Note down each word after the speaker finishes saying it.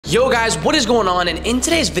Yo guys, what is going on? And in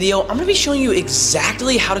today's video, I'm gonna be showing you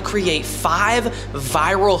exactly how to create 5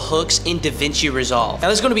 viral hooks in DaVinci Resolve. Now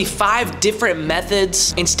there's gonna be 5 different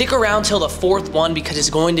methods, and stick around till the 4th one because it's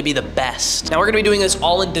going to be the best. Now we're gonna be doing this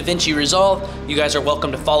all in DaVinci Resolve. You guys are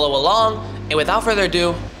welcome to follow along. And without further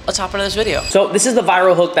ado, let's hop into this video. So this is the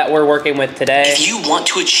viral hook that we're working with today. If you want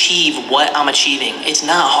to achieve what I'm achieving, it's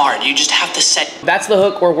not hard. You just have to set. That's the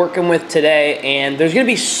hook we're working with today, and there's gonna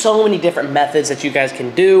be so many different methods that you guys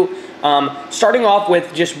can do. Starting off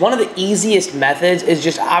with just one of the easiest methods is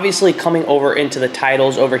just obviously coming over into the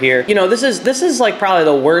titles over here. You know, this is like probably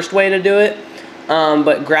the worst way to do it,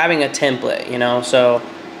 but grabbing a template, you know, so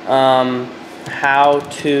how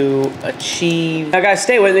to achieve. Now guys,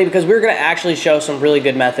 stay with me because we're gonna actually show some really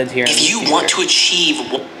good methods here. If you want to achieve.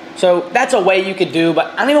 So that's a way you could do,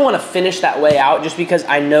 but I don't even want to finish that way out just because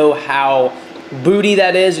I know how booty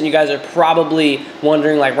that is, and you guys are probably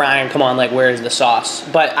wondering like, Ryan, come on, like where's the sauce?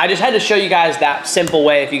 But I just had to show you guys that simple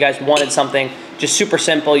way if you guys wanted something just super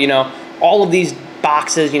simple, you know, all of these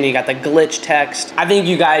boxes, you know, you got the glitch text. I think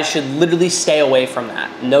you guys should literally stay away from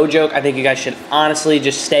that. No joke, I think you guys should honestly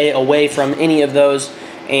just stay away from any of those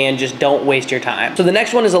and just don't waste your time. So the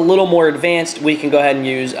next one is a little more advanced. We can go ahead and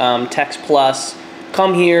use Text Plus.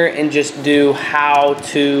 Come here and just do how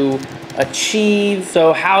to achieve.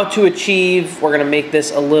 So how to achieve, we're gonna make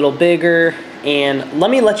this a little bigger, and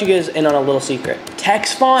let me let you guys in on a little secret.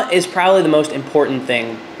 Text font is probably the most important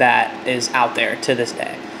thing that is out there to this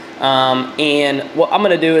day. And what I'm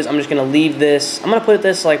gonna do is I'm just gonna leave this, I'm gonna put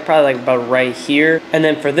this like probably like about right here, and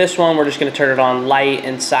then for this one we're just gonna turn it on light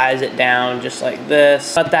and size it down just like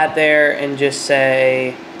this. Put that there and just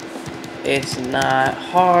say it's not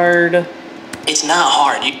hard. It's not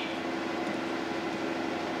hard.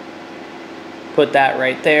 Put that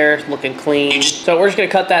right there, looking clean. So we're just gonna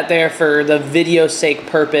cut that there for the video's sake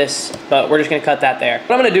purpose, but we're just gonna cut that there.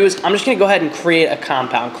 What I'm gonna do is I'm just gonna go ahead and create a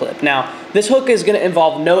compound clip. Now, this hook is gonna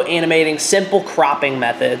involve no animating, simple cropping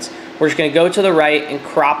methods. We're just gonna go to the right and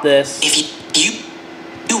crop this. If you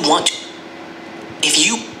want to,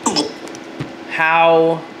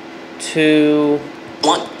 how to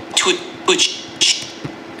want to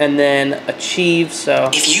and then achieve. So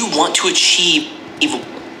if you want to achieve,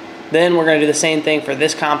 then we're gonna do the same thing for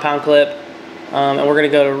this compound clip, and we're gonna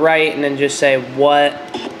go to right and then just say what,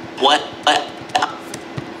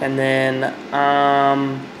 and then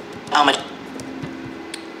I'm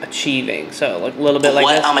achieving. So like a little bit like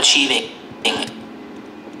what this. I'm achieving.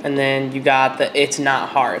 And then you got the it's not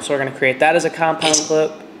hard. So we're gonna create that as a compound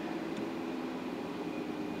clip,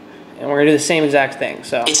 and we're gonna do the same exact thing.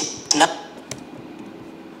 So it's not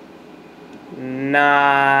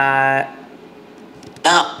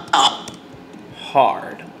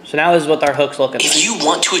hard. So now this is what our hook's looking like. If you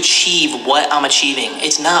want to achieve what I'm achieving,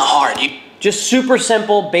 it's not hard. Just super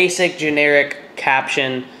simple, basic, generic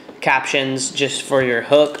captions just for your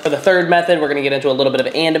hook. For the third method, we're gonna get into a little bit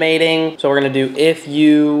of animating. So we're gonna do if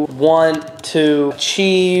you want to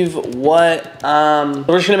achieve what,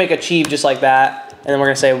 we're just gonna make achieve just like that. And then we're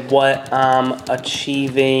gonna say what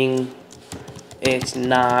achieving, it's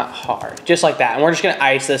not hard, just like that. And we're just gonna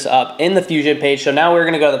ice this up in the Fusion page. So now we're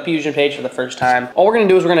gonna go to the Fusion page for the first time. All we're gonna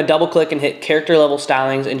do is we're gonna double click and hit character level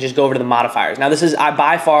stylings and just go over to the modifiers. Now this is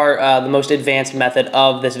by far the most advanced method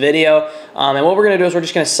of this video. And what we're gonna do is we're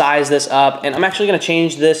just gonna size this up, and I'm actually gonna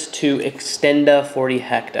change this to Extenda 40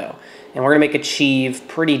 hecto. And we're gonna make achieve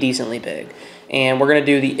pretty decently big. And we're gonna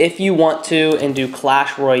do the if you want to and do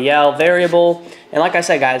Clash Royale variable. And like I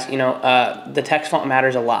said, guys, you know, the text font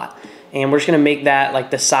matters a lot. And we're just gonna make that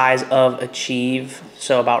like the size of achieve,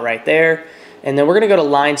 so about right there. And then we're gonna go to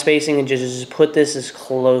line spacing and just put this as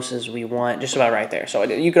close as we want, just about right there. So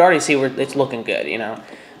you can already see where it's looking good, you know.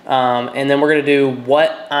 And then we're gonna do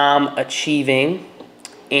what I'm achieving,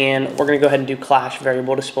 and we're gonna go ahead and do Clash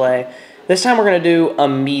variable display. This time we're gonna do a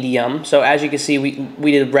medium. So as you can see,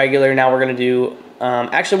 we did regular, now we're gonna do,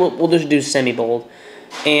 actually we'll just do semi-bold.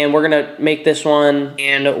 And we're gonna make this one,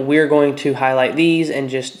 and we're going to highlight these and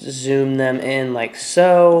just zoom them in like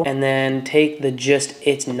so, and then take the just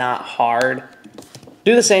it's not hard.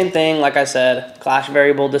 Do the same thing, like I said, Clash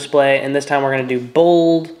variable display, and this time we're gonna do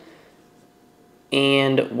bold,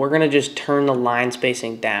 and we're gonna just turn the line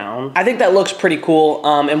spacing down. I think that looks pretty cool,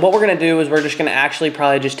 and what we're gonna do is we're just gonna actually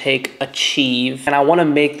probably just take achieve, and I wanna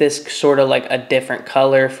make this sort of like a different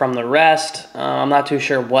color from the rest. I'm not too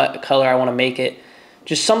sure what color I wanna make it.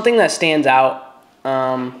 Just something that stands out,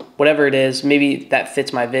 whatever it is. Maybe that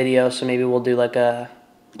fits my video, so maybe we'll do like an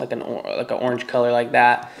orange color like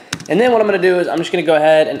that. And then what I'm gonna do is I'm just gonna go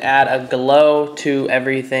ahead and add a glow to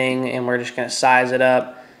everything, and we're just gonna size it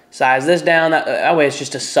up. Size this down, that way it's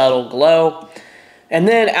just a subtle glow. And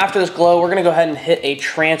then after this glow, we're gonna go ahead and hit a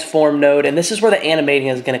transform node, and this is where the animating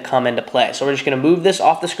is gonna come into play. So we're just gonna move this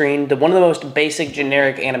off the screen to one of the most basic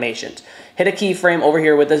generic animations. Hit a keyframe over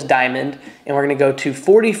here with this diamond, and we're gonna go to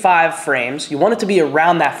 45 frames. You want it to be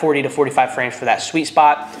around that 40 to 45 frames for that sweet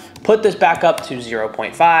spot. Put this back up to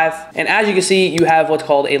 0.5. And as you can see, you have what's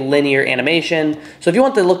called a linear animation. So if you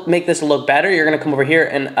want to make this look better, you're gonna come over here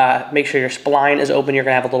and make sure your spline is open. You're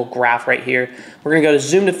gonna have a little graph right here. We're gonna go to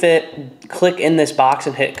zoom to fit, click in this box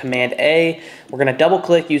and hit Command A. We're gonna double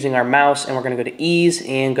click using our mouse, and we're gonna go to ease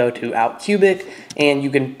and go to out cubic. And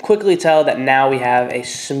you can quickly tell that now we have a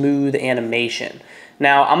smooth animation.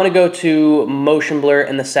 Now I'm gonna go to motion blur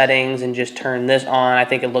in the settings and just turn this on. I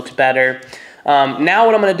think it looks better. Now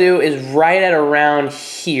what I'm gonna do is right at around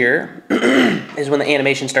here is when the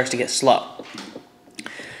animation starts to get slow.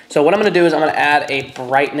 So what I'm gonna do is I'm gonna add a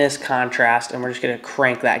brightness contrast, and we're just gonna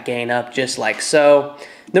crank that gain up just like so.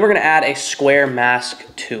 Then we're gonna add a square mask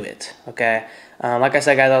to it, okay? Like I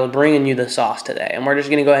said, guys, I was bringing you the sauce today, and we're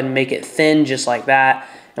just gonna go ahead and make it thin just like that.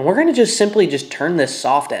 And we're gonna just simply just turn this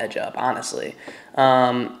soft edge up, honestly.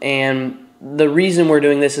 And the reason we're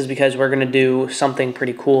doing this is because we're gonna do something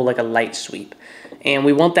pretty cool like a light sweep. And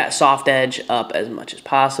we want that soft edge up as much as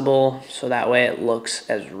possible, so that way it looks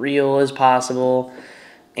as real as possible.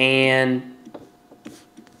 And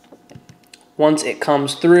once it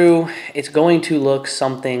comes through, it's going to look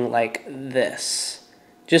something like this,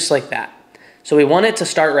 just like that. So we want it to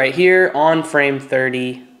start right here on frame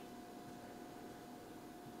 30,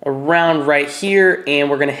 around right here, and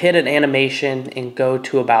we're gonna hit an animation and go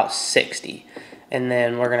to about 60. And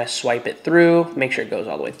then we're gonna swipe it through, make sure it goes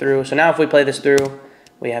all the way through. So now if we play this through,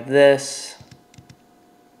 we have this,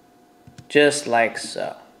 just like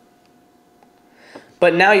so.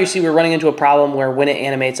 But now you see we're running into a problem where when it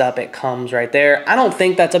animates up, it comes right there. I don't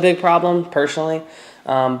think that's a big problem, personally.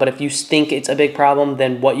 But if you think it's a big problem,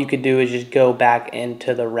 then what you could do is just go back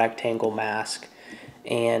into the rectangle mask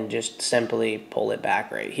and just simply pull it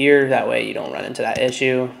back right here. That way you don't run into that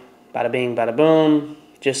issue. Bada bing, bada boom,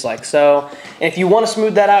 just like so. And if you want to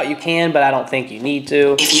smooth that out, you can, but I don't think you need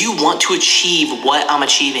to. If you want to achieve what I'm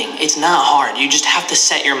achieving, it's not hard. You just have to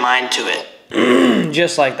set your mind to it.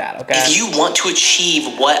 Just like that, okay? If you want to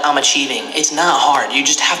achieve what I'm achieving, it's not hard. You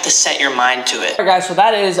just have to set your mind to it. All right, guys, so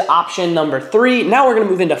that is option number 3. Now we're gonna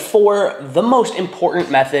move into 4, the most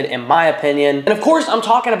important method in my opinion. And of course, I'm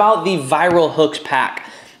talking about the viral hooks pack.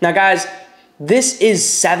 Now guys, this is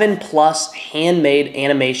 7+ handmade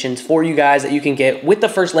animations for you guys that you can get with the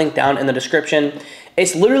first link down in the description.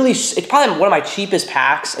 It's probably one of my cheapest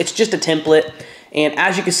packs. It's just a template. And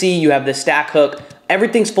as you can see, you have the stack hook.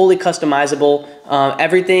 Everything's fully customizable.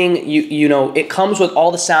 Everything, you know, it comes with all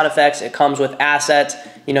the sound effects. It comes with assets.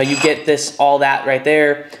 You know, you get this, all that right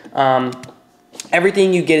there.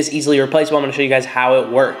 Everything you get is easily replaceable. I'm gonna show you guys how it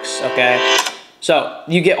works, okay? So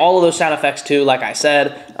you get all of those sound effects too, like I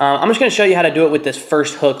said. I'm just gonna show you how to do it with this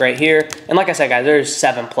first hook right here. And like I said, guys, there's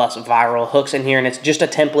 7+ viral hooks in here, and it's just a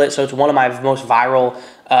template, so it's one of my most viral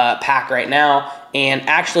pack right now. And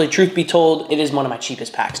actually, truth be told, it is one of my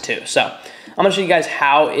cheapest packs too. So I'm gonna show you guys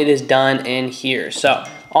how it is done in here. So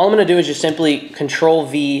all I'm gonna do is just simply Control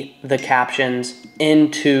V the captions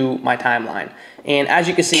into my timeline. And as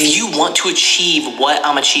you can see, if you want to achieve what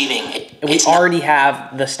I'm achieving, we already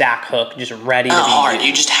have the stack hook just ready to be hard. used.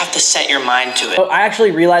 You just have to set your mind to it. So I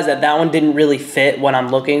actually realized that that one didn't really fit what I'm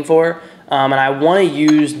looking for. And I wanna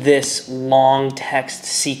use this long text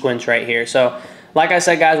sequence right here. So like I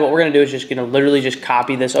said, guys, what we're gonna do is just gonna literally just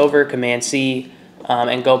copy this over, Command C,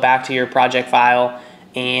 and go back to your project file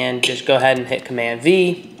and just go ahead and hit Command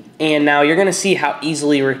V. And now you're gonna see how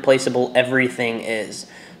easily replaceable everything is.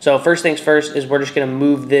 So first things first is we're just gonna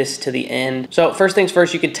move this to the end. So first things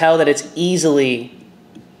first, you could tell that it's easily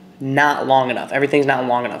not long enough. Everything's not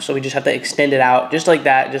long enough. So we just have to extend it out just like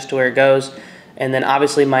that, just to where it goes. And then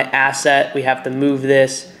obviously my asset, we have to move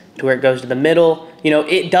this to where it goes to the middle. You know,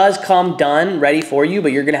 it does come done, ready for you,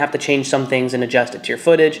 but you're gonna have to change some things and adjust it to your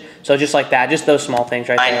footage. So just like that, just those small things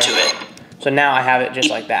right there. To it. So now I have it just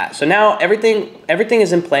like that. So now everything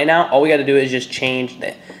is in play now. All we gotta do is just change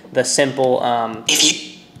the simple,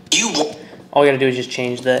 all we gotta do is just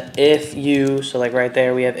change the if you, so like right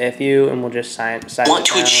there we have if you, and we'll just size it down.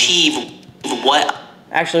 Achieve what?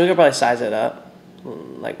 Actually, we could probably size it up,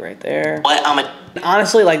 like right there.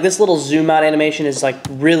 Honestly, like this little zoom out animation is like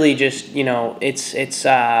really just, you know, it's you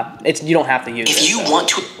don't have to use it. If you want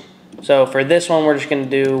to. So for this one, we're just gonna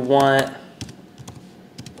do one,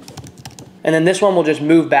 and then this one will just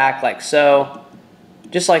move back like so,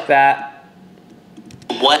 just like that.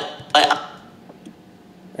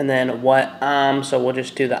 And then so we'll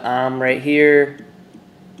just do the right here.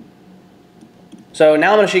 So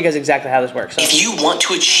now I'm gonna show you guys exactly how this works. So, if you want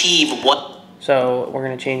to achieve what... So we're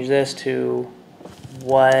gonna change this to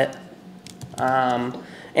what,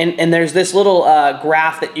 and there's this little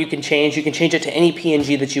graph that you can change. You can change it to any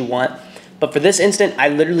PNG that you want. But for this instant, I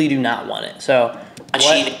literally do not want it. So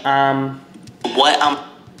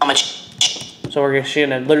So we're just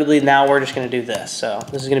gonna literally, now we're just gonna do this. So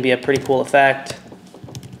this is gonna be a pretty cool effect.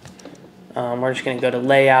 We're just gonna go to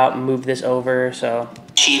layout and move this over. So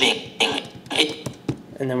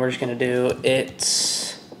and then we're just gonna do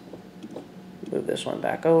move this one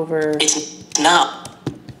back over. It's not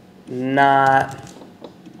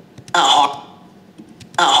hard.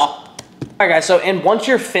 All right, guys. So, and once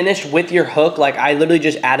you're finished with your hook, like I literally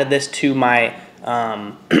just added this to my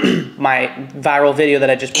my viral video that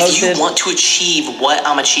I just posted. If you want to achieve what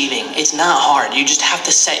I'm achieving, it's not hard. You just have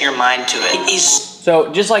to set your mind to it.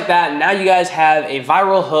 So just like that, now you guys have a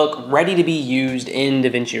viral hook ready to be used in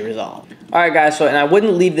DaVinci Resolve. All right, guys, so, and I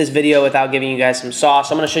wouldn't leave this video without giving you guys some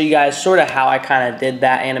sauce. I'm gonna show you guys sort of how I kind of did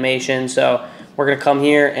that animation. So we're gonna come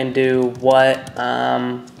here and do what,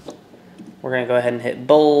 we're gonna go ahead and hit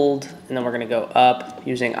bold, and then we're gonna go up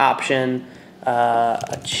using option,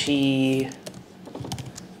 achieving.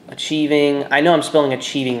 I know I'm spelling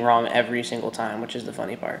achieving wrong every single time, which is the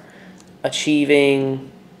funny part.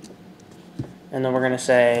 Achieving, and then we're gonna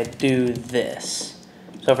say do this.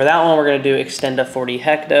 So for that one, we're gonna do extend to 40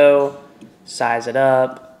 hecto, size it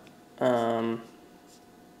up. We're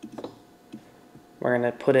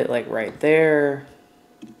gonna put it like right there.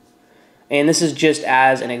 And this is just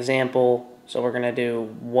as an example. So we're gonna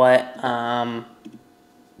do what,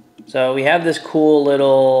 so we have this cool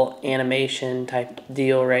little animation type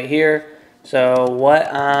deal right here. So what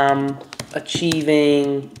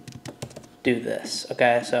achieving, do this,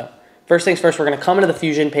 okay? So first things first, we're gonna come into the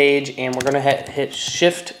Fusion page and we're gonna hit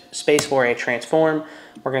Shift space for a transform.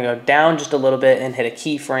 We're gonna go down just a little bit and hit a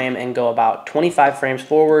keyframe and go about 25 frames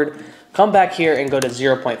forward. Come back here and go to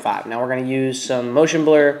 0.5. Now we're gonna use some motion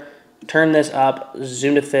blur, turn this up,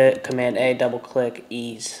 zoom to fit, Command A, double click,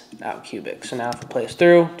 ease out cubic. So now if it plays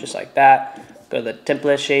through, just like that, go to the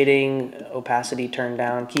template shading, opacity turn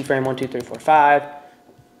down, keyframe 1, 2, 3, 4, 5.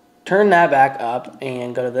 Turn that back up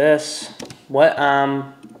and go to this, what,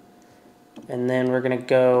 and then we're gonna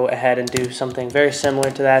go ahead and do something very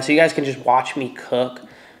similar to that. So you guys can just watch me cook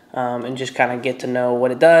and just kind of get to know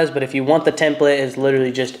what it does. But if you want the template, it's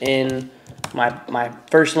literally just in my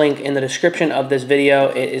first link in the description of this video.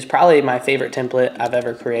 It is probably my favorite template I've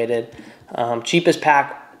ever created. Cheapest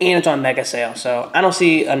pack, and it's on mega sale. So I don't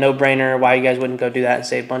see a no-brainer why you guys wouldn't go do that and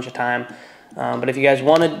save a bunch of time. But if you guys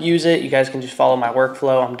want to use it, you guys can just follow my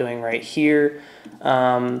workflow I'm doing right here.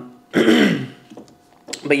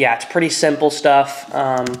 But yeah, it's pretty simple stuff.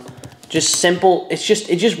 Just simple. It's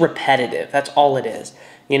just repetitive. That's all it is,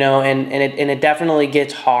 you know. And it definitely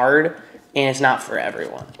gets hard, and it's not for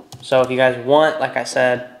everyone. So if you guys want, like I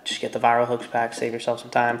said, just get the viral hooks pack, save yourself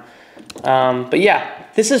some time. But yeah,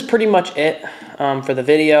 this is pretty much it for the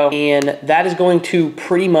video, and that is going to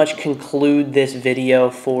pretty much conclude this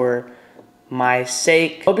video for my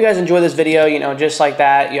sake. Hope you guys enjoy this video. You know, just like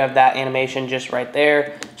that, you have that animation just right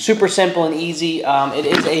there. Super simple and easy. It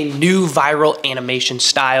is a new viral animation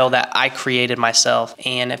style that I created myself.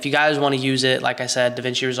 And if you guys want to use it, like I said,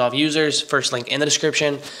 DaVinci Resolve users, first link in the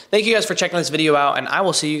description. Thank you guys for checking this video out, and I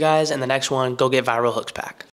will see you guys in the next one. Go get viral hooks pack.